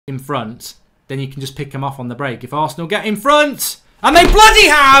in front, then you can just pick them off on the break. If Arsenal get in front, and they bloody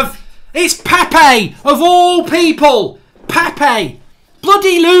have, it's Pepe of all people. Pepe.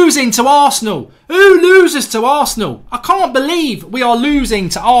 Bloody losing to Arsenal. Who loses to Arsenal? I can't believe we are losing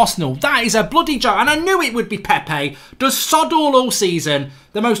to Arsenal. That is a bloody joke. And I knew it would be Pepe. Does sod all season.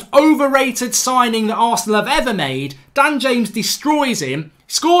 The most overrated signing that Arsenal have ever made. Dan James destroys him.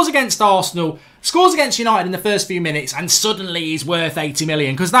 Scores against Arsenal. Scores against United in the first few minutes. And suddenly he's worth 80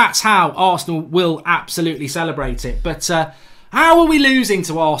 million. Because that's how Arsenal will absolutely celebrate it. But how are we losing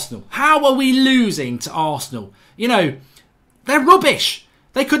to Arsenal? How are we losing to Arsenal? You know, they're rubbish.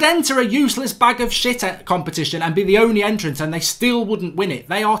 They could enter a useless bag of shit at competition and be the only entrant and they still wouldn't win it.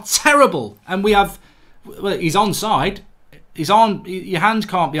 They are terrible. And we have... Well, he's onside. He's on... Your hand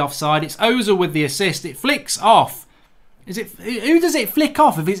can't be offside. It's Ozil with the assist. It flicks off. Is it... Who does it flick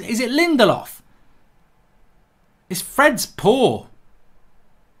off? Is it Lindelof? It's Fred's paw.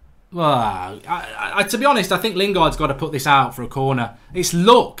 Well, to be honest, I think Lingard's got to put this out for a corner. It's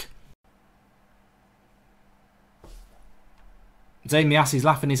luck. Zane Miasi's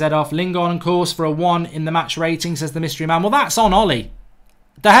laughing his head off. Lingard on course for a 1 in the match rating, says the mystery man. Well, that's on Ollie.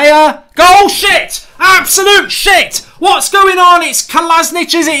 De Gea. Goal shit! Absolute shit! What's going on? It's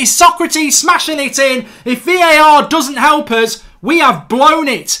Kolasinac, is it? It's Socrates smashing it in. If VAR doesn't help us, we have blown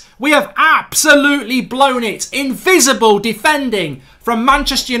it. We have absolutely blown it. Invisible defending from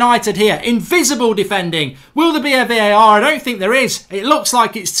Manchester United here. Invisible defending. Will there be a VAR? I don't think there is. It looks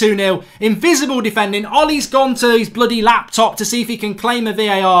like it's 2-0. Invisible defending. Ollie's gone to his bloody laptop to see if he can claim a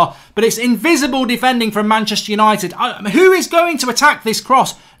VAR. But it's invisible defending from Manchester United. Who is going to attack this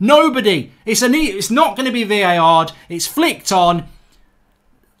cross? Nobody. It's not going to be VAR'd. It's flicked on.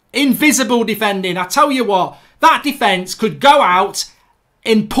 Invisible defending. I tell you what, that defence could go out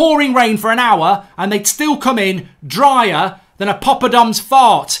in pouring rain for an hour and they'd still come in drier than a Poppadom's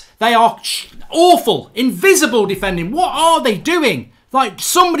fart. They are awful. Invisible defending. What are they doing? Like,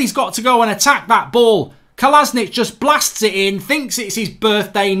 somebody's got to go and attack that ball. Kolasinac just blasts it in, thinks it's his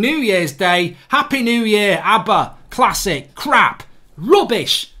birthday, New Year's Day. Happy New Year, ABBA. Classic. Crap.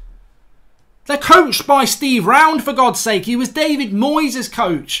 Rubbish. They're coached by Steve Round, for God's sake. He was David Moyes'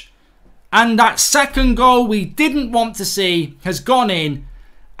 coach. And that second goal we didn't want to see has gone in.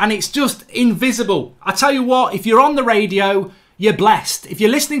 And it's just invisible. I tell you what, if you're on the radio, you're blessed. If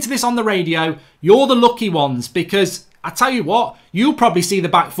you're listening to this on the radio, you're the lucky ones. Because I tell you what, you'll probably see the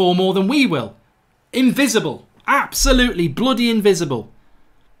back four more than we will. Invisible. Absolutely bloody invisible.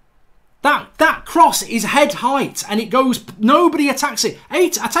 That cross is head height and it goes, nobody attacks it. I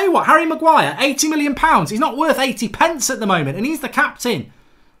tell you what, Harry Maguire, £80 million. He's not worth 80 pence at the moment and he's the captain.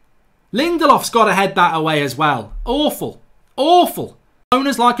 Lindelof's got to head that away as well. Awful. Awful.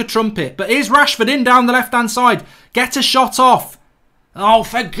 Owner's like a trumpet. But here's Rashford in down the left-hand side. Get a shot off. Oh,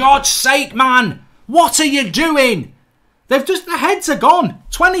 for God's sake, man. What are you doing? Their heads are gone.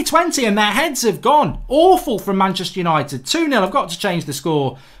 2020 and their heads have gone. Awful from Manchester United. 2-0. I've got to change the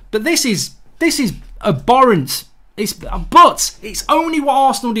score. But this is abhorrent. But it's only what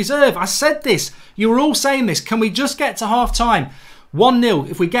Arsenal deserve. I said this. You were all saying this. Can we just get to half-time? 1-0.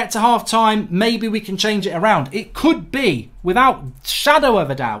 If we get to half-time, maybe we can change it around. It could be, without shadow of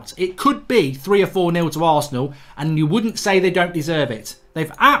a doubt, it could be 3 or 4-0 to Arsenal, and you wouldn't say they don't deserve it.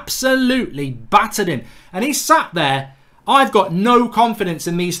 They've absolutely battered him. And he's sat there. I've got no confidence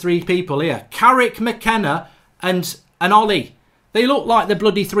in these three people here. Carrick, McKenna, and Ollie. They look like the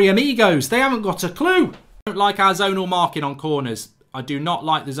bloody three amigos. They haven't got a clue. I don't like our zonal marking on corners. I do not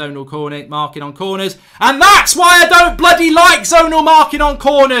like the zonal marking on corners. And that's why I don't bloody like zonal marking on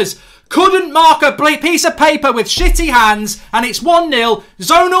corners. Couldn't mark a piece of paper with shitty hands and it's 1-0.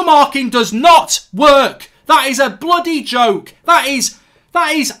 Zonal marking does not work. That is a bloody joke. That is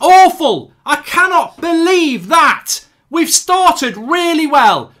awful. I cannot believe that. We've started really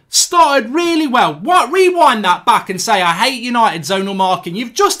well. Rewind that back and say, I hate United zonal marking.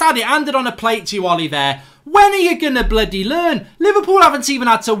 You've just had it handed on a plate to you, Ollie, there. When are you going to bloody learn? Liverpool haven't even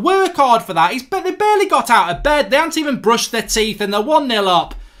had to work hard for that. They barely got out of bed. They haven't even brushed their teeth and they're 1-0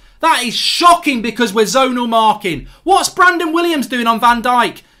 up. That is shocking because we're zonal marking. What's Brandon Williams doing on Van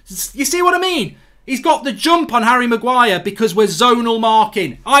Dijk? You see what I mean? He's got the jump on Harry Maguire because we're zonal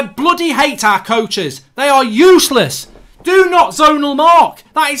marking. I bloody hate our coaches. They are useless. Do not zonal mark.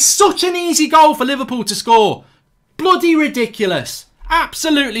 That is such an easy goal for Liverpool to score. Bloody ridiculous.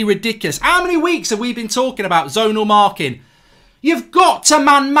 Absolutely ridiculous. How many weeks have we been talking about zonal marking? You've got to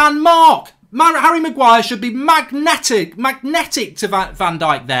man mark. Harry Maguire should be magnetic to Van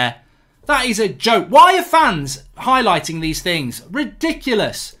Dijk there. That is a joke. Why are fans highlighting these things?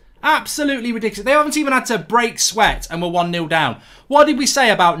 Ridiculous. Absolutely ridiculous. They haven't even had to break sweat and we're 1-0 down. What did we say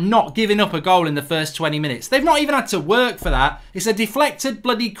about not giving up a goal in the first 20 minutes? They've not even had to work for that. It's a deflected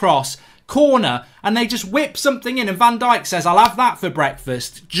bloody cross, corner, and they just whip something in and Van Dijk says, I'll have that for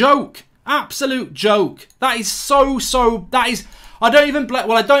breakfast. Joke. Absolute joke. That is that is... I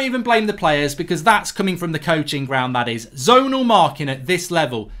don't even blame the players because that's coming from the coaching ground, that is. Zonal marking at this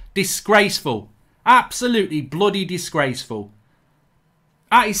level. Disgraceful. Absolutely bloody disgraceful.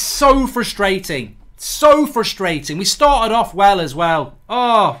 That is so frustrating. So frustrating. We started off well as well.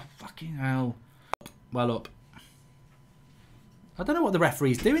 Oh, fucking hell. Well up. I don't know what the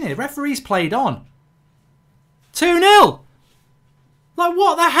referee's doing here. The referee's played on. 2-0. Like,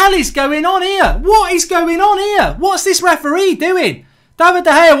 what the hell is going on here? What is going on here? What's this referee doing? David De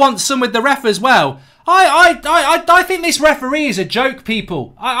Gea wants some with the ref as well. I think this referee is a joke,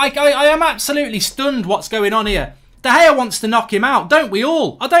 people. I am absolutely stunned what's going on here. De Gea wants to knock him out, don't we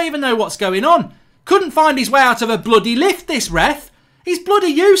all? I don't even know what's going on. Couldn't find his way out of a bloody lift, this ref. He's bloody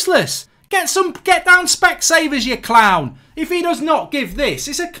useless. Get down Specsavers, you clown. If he does not give this,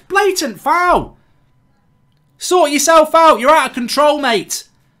 it's a blatant foul. Sort yourself out. You're out of control, mate.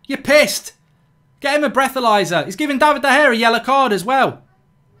 You're pissed. Get him a breathalyzer. He's giving David De Gea a yellow card as well.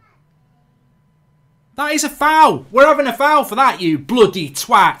 That is a foul. We're having a foul for that, you bloody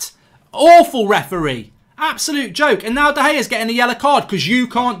twat. Awful referee. Absolute joke. And now De Gea's getting a yellow card because you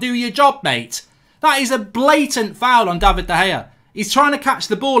can't do your job, mate. That is a blatant foul on David De Gea. He's trying to catch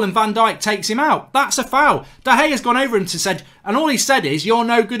the ball and Van Dijk takes him out. That's a foul. De Gea's gone over him to said, and all he said is, you're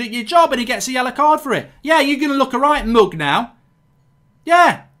no good at your job, and he gets a yellow card for it. Yeah, you're going to look a right mug now.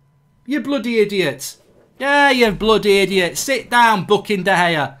 Yeah. You bloody idiot. Yeah, you bloody idiot. Sit down, booking De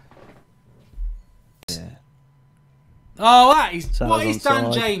Gea. Yeah. Oh, that is... What is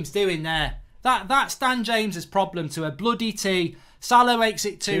Dan James doing there? That's Dan James's problem to a bloody T. Salah makes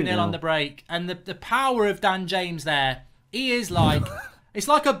it 2-0 on the break. And the power of Dan James there, he is like... It's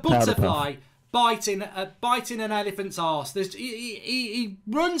like a butterfly biting an elephant's arse. He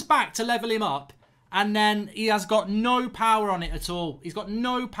runs back to level him up, and then he has got no power on it at all. He's got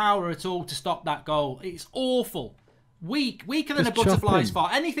no power at all to stop that goal. It's awful. Weaker than a butterfly's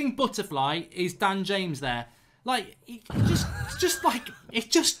fart. Anything butterfly is Dan James there. Like, it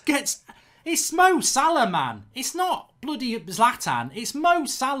just gets... It's Mo Salah, man. It's not bloody Zlatan. It's Mo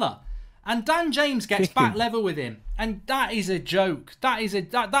Salah. And Dan James gets back level with him. And that is a joke.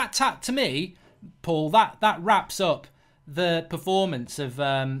 That to me, Paul, that wraps up the performance of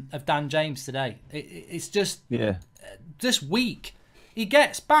Dan James today. It's just weak. He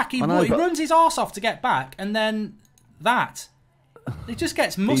gets back. He runs his arse off to get back, and then he just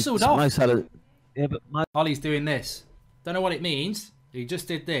gets muscled off. Ollie's doing this. Don't know what it means. He just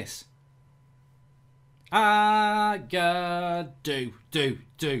did this.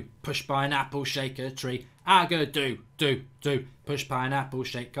 Do. Push pineapple, shake a tree. Do. Push pineapple,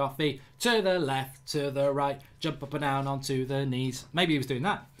 shake coffee. To the left, to the right. Jump up and down onto the knees. Maybe he was doing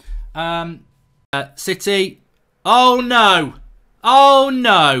that. City. Oh no. Oh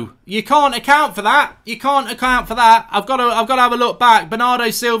no. You can't account for that. You can't account for that. I've got to have a look back. Bernardo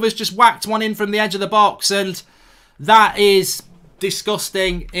Silva's just whacked one in from the edge of the box, and that is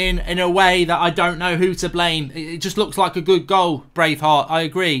disgusting in a way that I don't know who to blame. It just looks like a good goal, Braveheart. I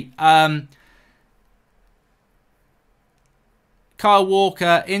agree. Kyle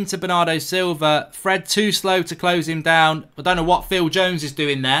Walker into Bernardo Silva. Fred too slow to close him down. I don't know what Phil Jones is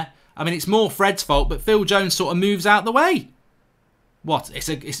doing there. I mean, it's more Fred's fault, but Phil Jones sort of moves out the way. What?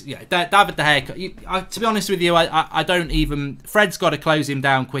 David De Gea. To be honest with you, I don't even... Fred's got to close him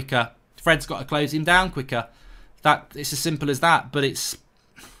down quicker. It's as simple as that. But it's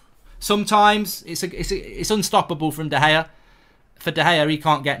sometimes it's unstoppable from De Gea. For De Gea, he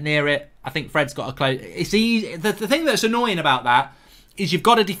can't get near it. I think Fred's got to close. It's easy. The thing that's annoying about that is you've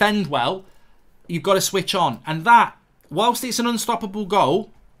got to defend well. You've got to switch on, and that, whilst it's an unstoppable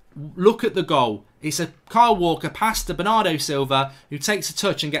goal, look at the goal. It's a Kyle Walker pass to Bernardo Silva, who takes a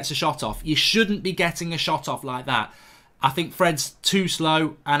touch and gets a shot off. You shouldn't be getting a shot off like that. I think Fred's too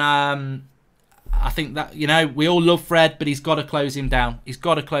slow, and I think that, we all love Fred, but he's got to close him down. He's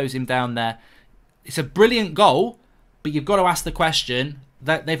got to close him down there. It's a brilliant goal, but you've got to ask the question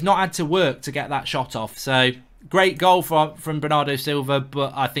that they've not had to work to get that shot off. So, great goal from Bernardo Silva,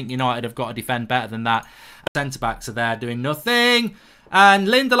 but I think United have got to defend better than that. Centre-backs are there doing nothing. And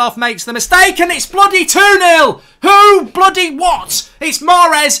Lindelof makes the mistake, and it's bloody 2-0. Who bloody what? It's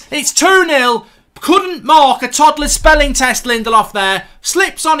Mahrez. It's 2-0. Couldn't mark a toddler's spelling test, Lindelof there.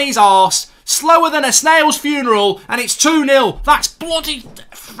 Slips on his arse. Slower than a snail's funeral, and it's 2-0. That's bloody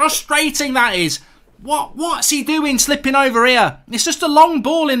frustrating, that is. What's he doing slipping over here? It's just a long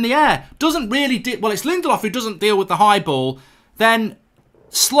ball in the air. Doesn't really... Well, it's Lindelof who doesn't deal with the high ball. Then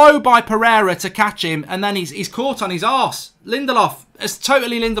slow by Pereira to catch him. And then he's caught on his arse. Lindelof. It's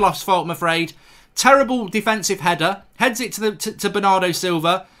totally Lindelof's fault, I'm afraid. Terrible defensive header. Heads it to Bernardo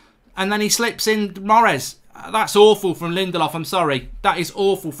Silva. And then he slips in Morez. That's awful from Lindelof. I'm sorry. That is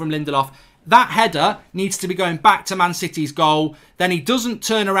awful from Lindelof. That header needs to be going back to Man City's goal. Then he doesn't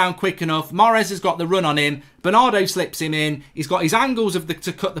turn around quick enough. Morez has got the run on him. Bernardo slips him in. He's got his angles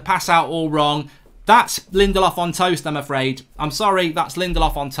to cut the pass out all wrong. That's Lindelof on toast, I'm afraid. I'm sorry, that's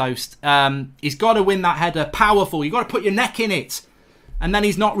Lindelof on toast. He's got to win that header. Powerful. You've got to put your neck in it. And then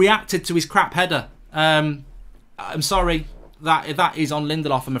he's not reacted to his crap header. I'm sorry. That is on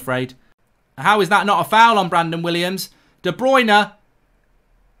Lindelof, I'm afraid. How is that not a foul on Brandon Williams? De Bruyne...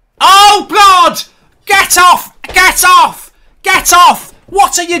 Oh, God! Get off! Get off! Get off!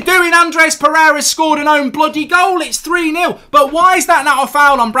 What are you doing? Andres Pereira scored an own bloody goal. It's 3-0. But why is that not a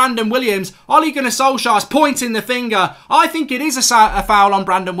foul on Brandon Williams? Ole Gunnar Solskjaer's pointing the finger. I think it is a foul on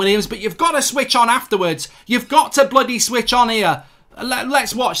Brandon Williams, but you've got to switch on afterwards. You've got to bloody switch on here.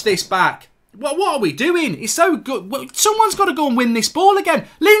 Let's watch this back. What are we doing? It's so good. Someone's got to go and win this ball again.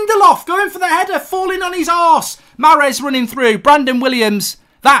 Lindelof going for the header, falling on his arse. Mahrez running through. Brandon Williams...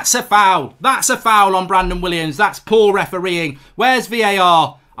 That's a foul. That's a foul on Brandon Williams. That's poor refereeing. Where's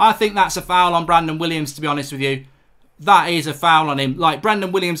VAR? I think that's a foul on Brandon Williams, to be honest with you. That is a foul on him. Like,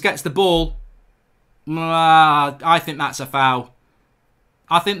 Brandon Williams gets the ball. I think that's a foul.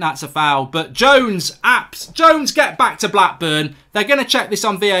 I think that's a foul. But Jones, get back to Blackburn. They're going to check this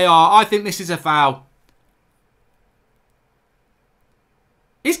on VAR. I think this is a foul.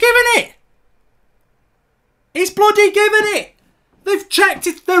 He's given it. He's bloody given it. They've checked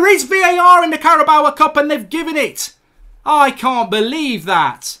it. There is VAR in the Carabao Cup and they've given it. I can't believe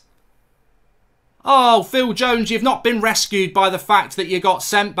that. Oh, Phil Jones, you've not been rescued by the fact that you got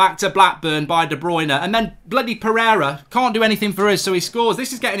sent back to Blackburn by De Bruyne. And then bloody Pereira can't do anything for us, so he scores.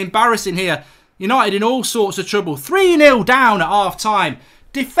 This is getting embarrassing here. United in all sorts of trouble. 3-0 down at half-time.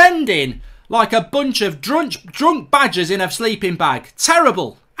 Defending like a bunch of drunk badgers in a sleeping bag.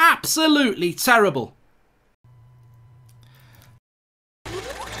 Terrible. Absolutely terrible.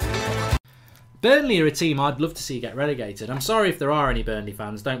 Burnley are a team I'd love to see get relegated. I'm sorry if there are any Burnley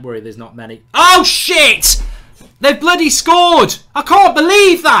fans. Don't worry, there's not many. Oh, shit! They've bloody scored! I can't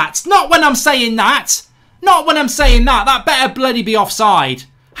believe that! Not when I'm saying that! Not when I'm saying that! That better bloody be offside.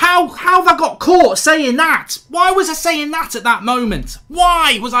 How have I got caught saying that? Why was I saying that at that moment?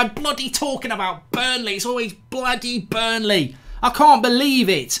 Why was I bloody talking about Burnley? It's always bloody Burnley. I can't believe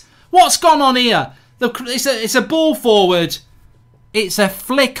it. What's gone on here? It's a ball forward. It's a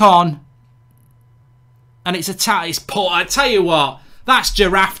flick on. And it's a I tell you what, that's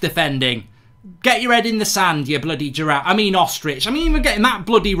giraffe defending. Get your head in the sand, you bloody giraffe. I mean ostrich. I mean, even getting that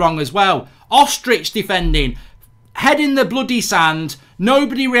bloody wrong as well. Ostrich defending. Head in the bloody sand.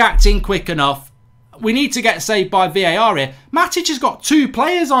 Nobody reacting quick enough. We need to get saved by VAR here. Matic has got 2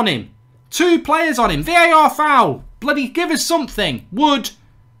 players on him. 2 players on him. VAR foul. Bloody give us something. Wood.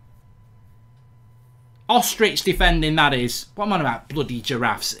 Ostrich defending, that is. What am I on about? Bloody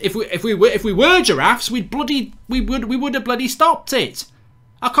giraffes. If we were giraffes, we would have bloody stopped it.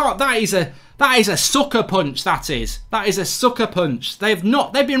 I can't. That is a sucker punch. That is a sucker punch. They've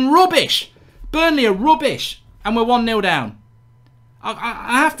been rubbish. Burnley are rubbish, and we're 1-0 down.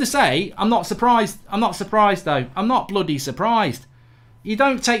 I have to say, I'm not surprised. I'm not surprised though. I'm not bloody surprised. You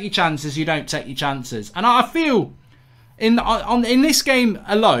don't take your chances. You don't take your chances, and I feel in this game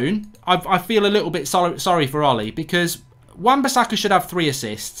alone. I feel a little bit sorry for Ollie because Wan-Bissaka should have 3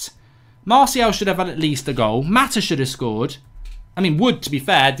 assists. Martial should have had at least a goal. Mata should have scored. I mean, Wood, to be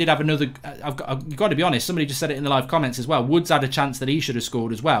fair, did have another... I've got to be honest, somebody just said it in the live comments as well. Wood's had a chance that he should have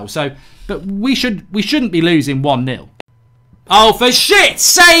scored as well. So, but we shouldn't be losing 1-0. Oh, for shit's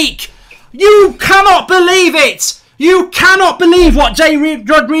sake! You cannot believe it! You cannot believe what Jay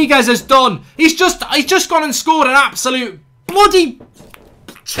Rodriguez has done. He's just gone and scored an absolute bloody...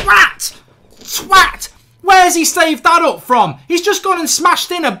 Twat! Where's he saved that up from? He's just gone and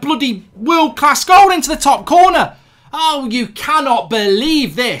smashed in a bloody world-class goal into the top corner. Oh, you cannot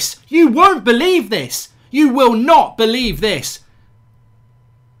believe this. You won't believe this. You will not believe this.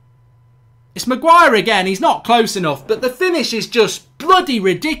 It's Maguire again. He's not close enough, but the finish is just bloody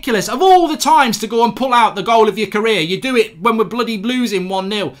ridiculous. Of all the times to go and pull out the goal of your career, you do it when we're bloody losing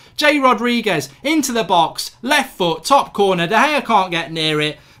 1-0. Jay Rodriguez into the box, left foot, top corner. De Gea can't get near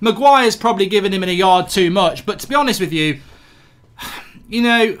it. Maguire's probably given him a yard too much. But to be honest with you,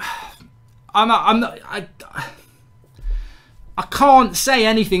 I can't say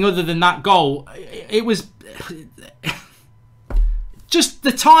anything other than that goal. It was... just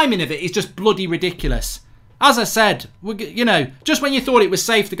the timing of it is just bloody ridiculous. As I said, you know, just when you thought it was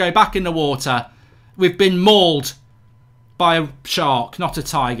safe to go back in the water, we've been mauled by a shark, not a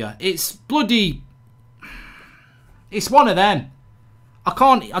tiger. It's bloody... It's one of them. I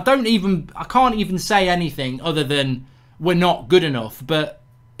can't even say anything other than we're not good enough. But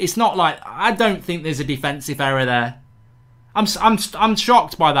it's not like... I don't think there's a defensive error there. I'm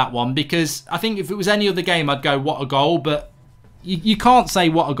shocked by that one, because I think if it was any other game, I'd go, what a goal. But you can't say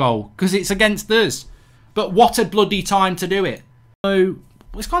what a goal, because it's against us. But what a bloody time to do it. So,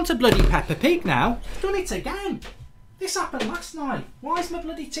 it's gone to bloody Peppa Pig now. Done it again. This happened last night. Why is my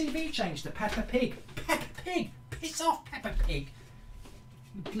bloody TV changed to Peppa Pig? Peppa Pig! Piss off, Peppa Pig!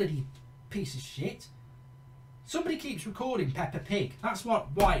 You bloody piece of shit. Somebody keeps recording Peppa Pig. That's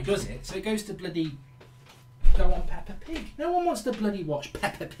why it does it. So it goes to bloody... go on Peppa Pig. No one wants to bloody watch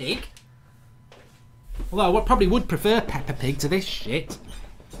Peppa Pig. Although I probably would prefer Peppa Pig to this shit.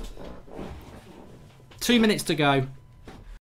 2 minutes to go.